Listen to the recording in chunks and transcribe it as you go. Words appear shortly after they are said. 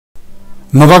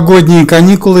Новогодние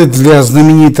каникулы для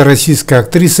знаменитой российской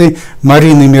актрисы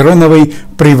Марии Мироновой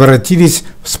превратились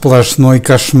в сплошной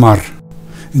кошмар.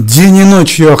 День и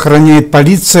ночь ее охраняет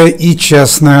полиция и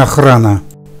частная охрана.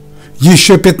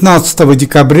 Еще 15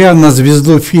 декабря на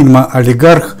звезду фильма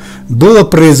 «Олигарх» было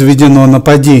произведено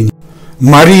нападение.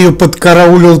 Марию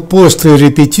подкараулил после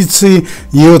репетиции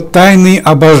ее тайный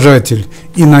обожатель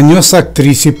и нанес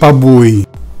актрисе побои.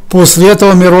 После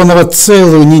этого Миронова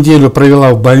целую неделю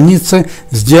провела в больнице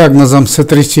с диагнозом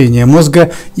сотрясения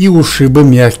мозга и ушиба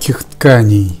мягких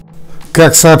тканей.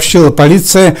 Как сообщила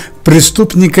полиция,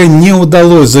 преступника не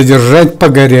удалось задержать по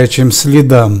горячим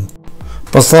следам.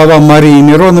 По словам Марии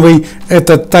Мироновой,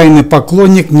 этот тайный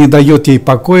поклонник не дает ей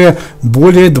покоя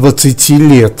более 20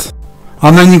 лет.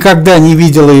 Она никогда не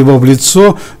видела его в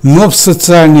лицо, но в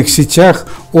социальных сетях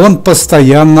он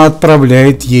постоянно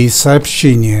отправляет ей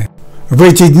сообщения. В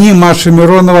эти дни Маша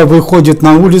Миронова выходит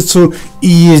на улицу и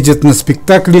ездит на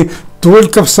спектакли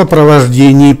только в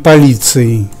сопровождении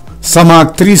полиции. Сама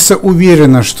актриса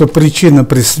уверена, что причина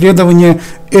преследования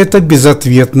 – это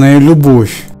безответная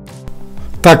любовь.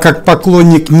 Так как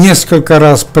поклонник несколько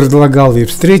раз предлагал ей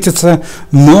встретиться,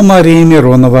 но Мария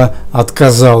Миронова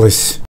отказалась.